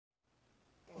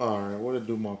Alright, what it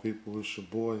do, my people? It's your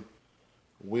boy,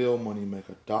 Will Money Make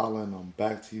a Dollar, and I'm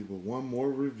back to you with one more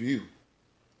review.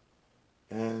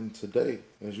 And today,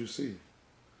 as you see,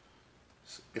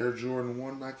 it's Air Jordan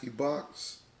 1 Nike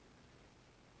box.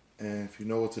 And if you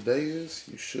know what today is,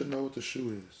 you should know what the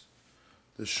shoe is.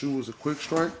 The shoe is a quick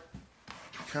strike,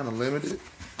 kind of limited.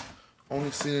 Only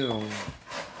seen it on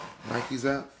Nike's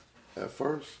app at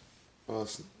first.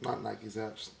 Not Nike's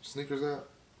app, Sneakers app.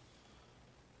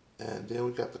 And then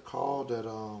we got the call that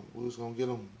we was gonna get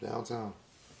them downtown.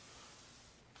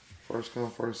 First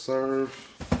come, first serve.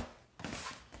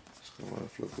 Just gonna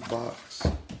flip the box.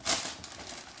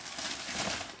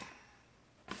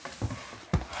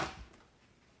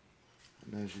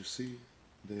 And as you see,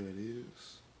 there it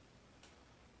is.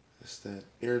 It's that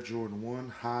Air Jordan 1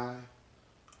 High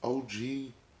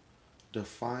OG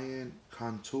Defiant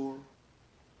Couture.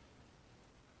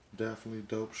 Definitely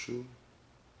dope shoe.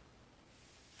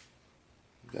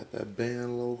 Got that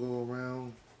band logo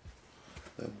around,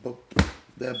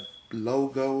 that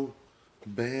logo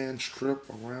band strip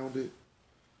around it.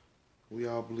 We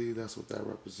all believe that's what that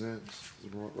represents.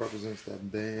 It represents that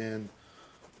band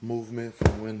movement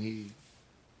from when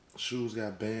shoes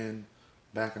got banned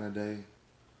back in the day.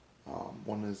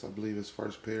 One is, I believe, his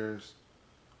first pairs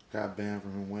got banned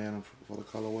from him wearing them for the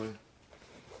colorway.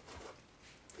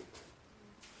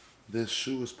 This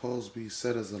shoe is supposed to be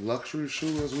set as a luxury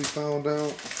shoe, as we found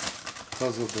out,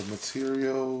 because of the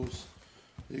materials.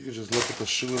 You can just look at the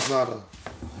shoe.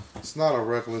 It's not a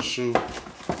regular shoe.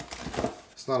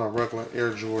 It's not a regular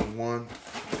Air Jordan 1.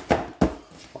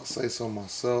 If I say so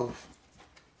myself.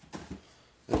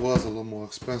 It was a little more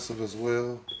expensive as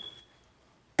well.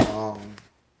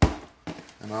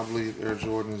 And I believe Air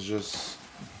Jordan is just,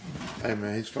 hey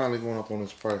man, he's finally going up on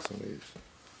his price on these.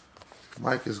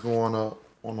 Mike is going up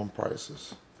on them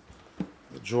prices.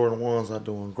 The Jordan 1s are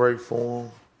doing great for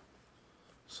him.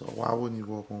 So why wouldn't you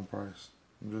go up on price?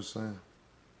 I'm just saying.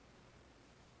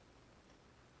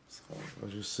 So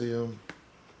as you see them,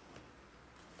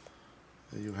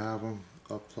 there you have them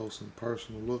up close and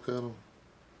personal. Look at them.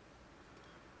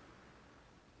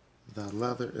 The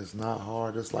leather is not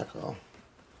hard. It's like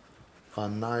a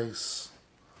nice,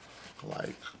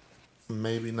 like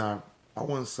maybe not, I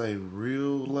wouldn't say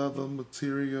real leather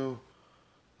material,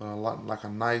 but a lot like a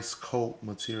nice coat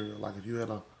material. Like if you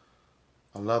had a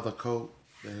leather coat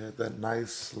that had that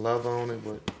nice leather on it,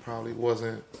 but probably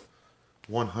wasn't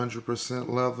 100%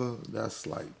 leather. That's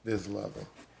like this leather.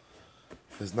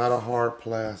 It's not a hard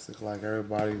plastic like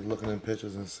everybody's looking in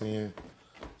pictures and seeing.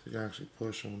 So you can actually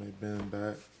push them when they bend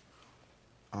back.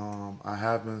 I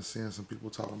have been seeing some people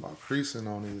talking about creasing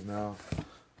on these now.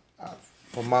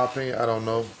 From my opinion, I don't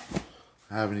know.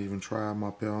 I haven't even tried my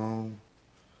pair on.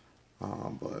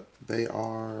 But they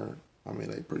are,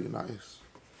 they pretty nice.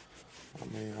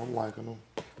 I'm liking them.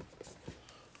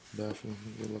 Definitely.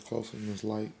 Get a little closer in this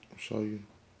light. I'll show you.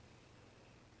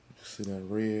 You can see that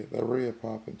red. That red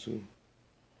popping too.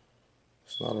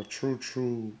 It's not a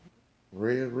true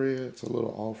red. It's a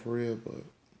little off red, but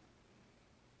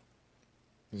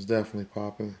it's definitely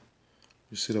popping.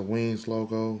 You see the Wings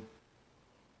logo.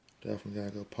 Definitely got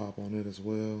a good pop on it as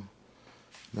well.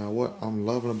 Now what I'm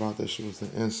loving about this shoe is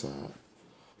the inside.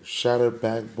 Shattered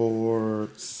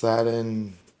backboard,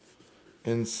 satin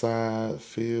inside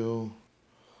feel.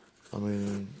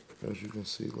 As you can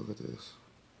see, look at this.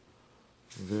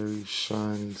 Very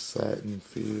shiny satin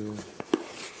feel.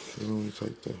 And when you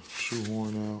take the shoe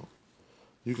horn out,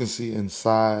 you can see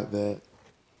inside that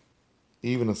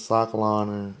even a sock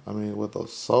liner, with a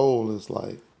sole, is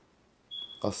like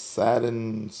a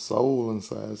satin sole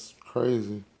inside. It's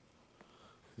crazy.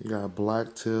 You got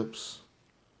black tips.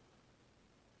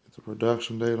 It's a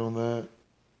production date on that.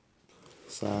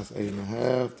 Size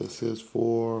 8.5. This is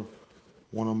for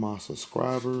one of my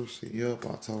subscribers. Yep,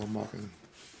 I tell him I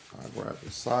grab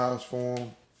the size for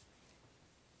him.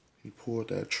 He pulled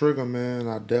that trigger, man.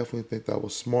 I definitely think that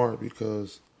was smart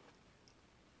because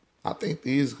I think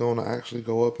these gonna actually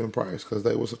go up in price because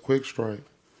they was a quick strike.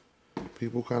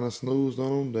 People kind of snoozed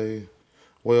on them.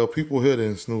 People here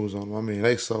didn't snooze on them.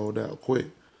 They sold out quick.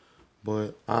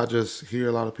 But I just hear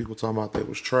a lot of people talking about they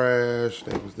was trash,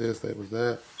 they was this, they was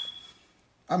that.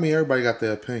 Everybody got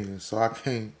their opinion, so I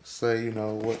can't say,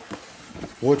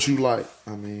 what you like.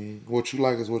 What you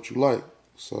like is what you like.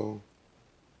 So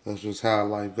that's just how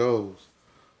life goes.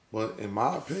 But in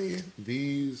my opinion,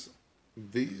 these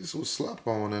was slept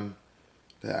on, and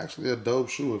they're actually a dope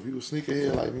shoe. If you a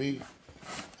sneakerhead like me,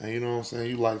 and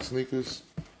you like sneakers,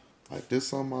 like this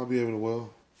something I'll be able to wear.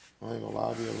 I ain't gonna lie,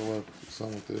 I'll be able to wear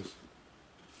something with this.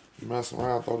 You mess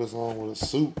around, throw this on with a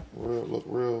suit, look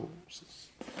real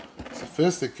sophisticated.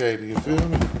 sophisticated, you feel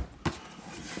me?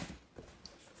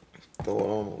 Throw it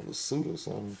on with a suit or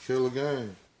something, kill a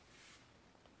game.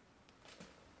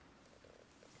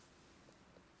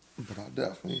 But I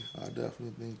definitely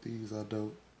think these are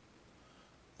dope.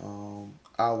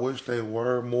 I wish they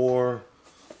were more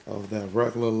of that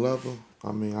regular leather.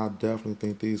 I mean, I definitely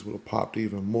think these would have popped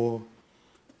even more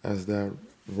as that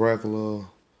regular,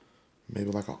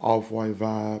 maybe like an off-white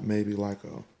vibe, maybe like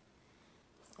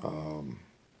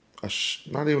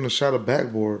not even a shadow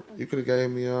backboard. You could have gave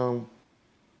me a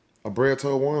Bread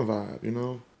Toe One vibe, you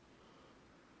know.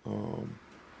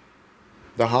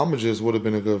 The homages would have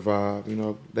been a good vibe, you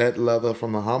know. That leather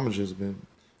from the homages been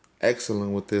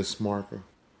excellent with this marker.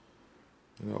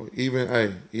 You know,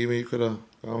 even you could have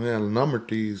gone ahead and numbered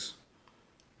these.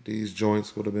 These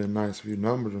joints would have been nice if you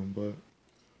numbered them, but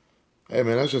hey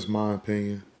man, that's just my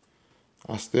opinion.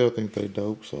 I still think they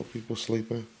dope, so people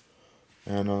sleeping.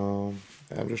 And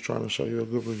I'm just trying to show you a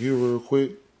good review real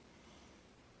quick.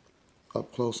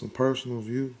 Up close and personal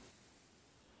view.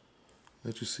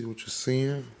 Let you see what you're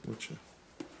seeing, what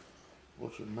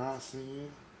you're not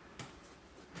seeing.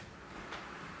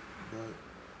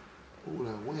 But ooh,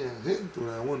 that wind hitting through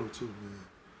that window too, man.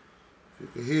 If you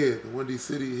can hear it, the Windy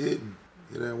City hitting.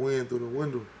 Hear that wind through the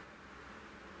window.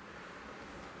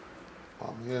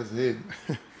 Oh man, it's hitting.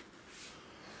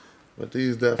 But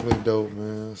these definitely dope,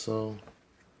 man. So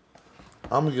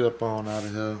I'm gonna get up on out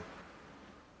of here.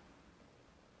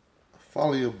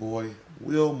 Follow your boy,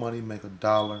 Will Money Make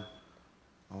 $1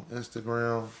 on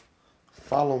Instagram.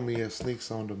 Follow me at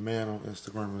Sneaks on Demand on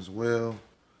Instagram as well.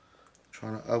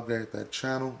 Trying to upgrade that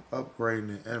channel,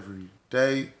 upgrading it every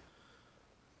day.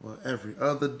 Well, every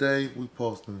other day we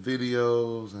posting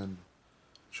videos and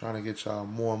trying to get y'all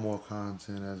more and more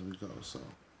content as we go. So,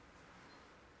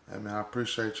 hey man, I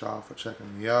appreciate y'all for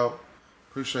checking me out.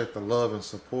 Appreciate the love and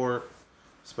support,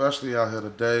 especially out here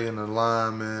today in the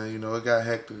line, man. You know, it got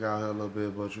hectic out here a little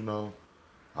bit, but you know,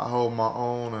 I hold my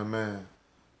own, and man,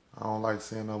 I don't like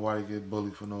seeing nobody get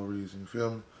bullied for no reason. You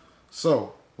feel me?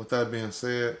 So, with that being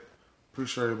said,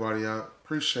 appreciate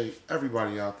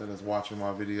everybody out there that's watching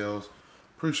my videos.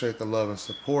 Appreciate the love and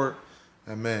support.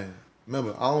 And man,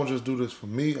 remember, I don't just do this for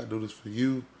me. I do this for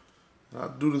you. And I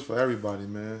do this for everybody,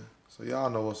 man. So y'all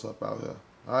know what's up out here.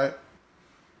 All right?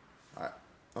 All right.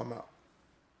 I'm out.